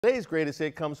Today's greatest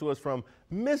hit comes to us from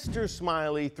Mr.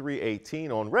 Smiley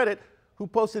 318 on Reddit, who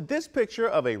posted this picture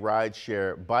of a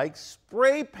rideshare bike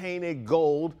spray painted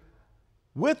gold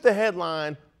with the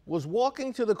headline, "Was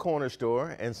walking to the corner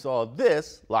store and saw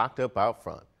this locked up out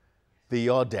front." The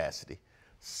audacity.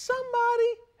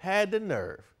 Somebody had the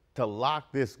nerve to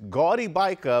lock this gaudy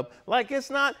bike up like it's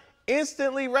not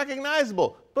instantly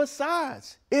recognizable.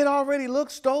 Besides, it already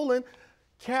looks stolen.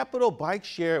 Capital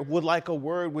Bikeshare would like a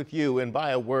word with you, and by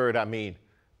a word I mean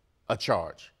a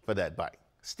charge for that bike.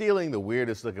 Stealing the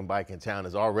weirdest looking bike in town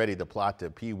is already the plot to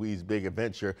Pee-wee's Big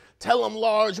Adventure. Tell 'em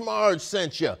Large Marge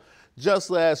sent you. Just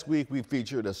last week we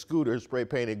featured a scooter spray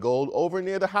painted gold over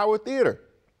near the Howard Theater.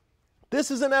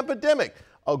 This is an epidemic,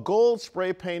 a gold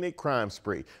spray painted crime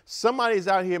spree. Somebody's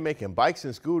out here making bikes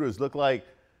and scooters look like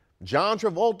John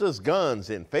Travolta's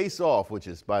guns in Face Off, which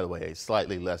is, by the way, a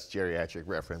slightly less geriatric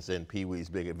reference than Pee-wee's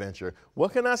Big Adventure.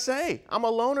 What can I say? I'm a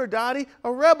loner, Dottie,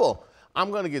 a rebel.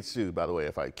 I'm going to get sued, by the way,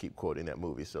 if I keep quoting that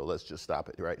movie, so let's just stop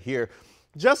it right here.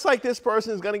 Just like this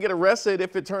person is going to get arrested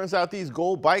if it turns out these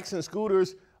gold bikes and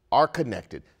scooters are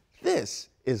connected. This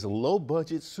is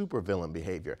low-budget supervillain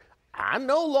behavior. I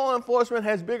know law enforcement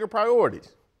has bigger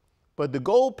priorities, but the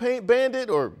gold paint bandit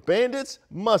or bandits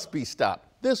must be stopped.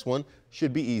 This one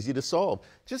should be easy to solve.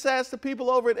 Just ask the people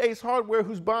over at Ace Hardware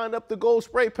who's buying up the gold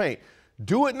spray paint.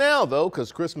 Do it now, though,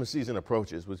 because Christmas season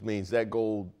approaches, which means that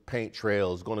gold paint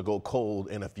trail is going to go cold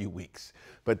in a few weeks.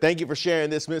 But thank you for sharing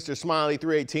this, Mr. Smiley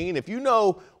 318. If you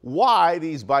know why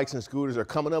these bikes and scooters are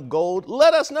coming up gold,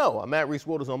 let us know. I'm at Reese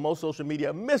Waters on most social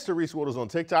media, Mr. Reese Waters on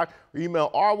TikTok, or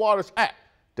email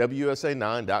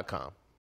rwaters@wsa9.com.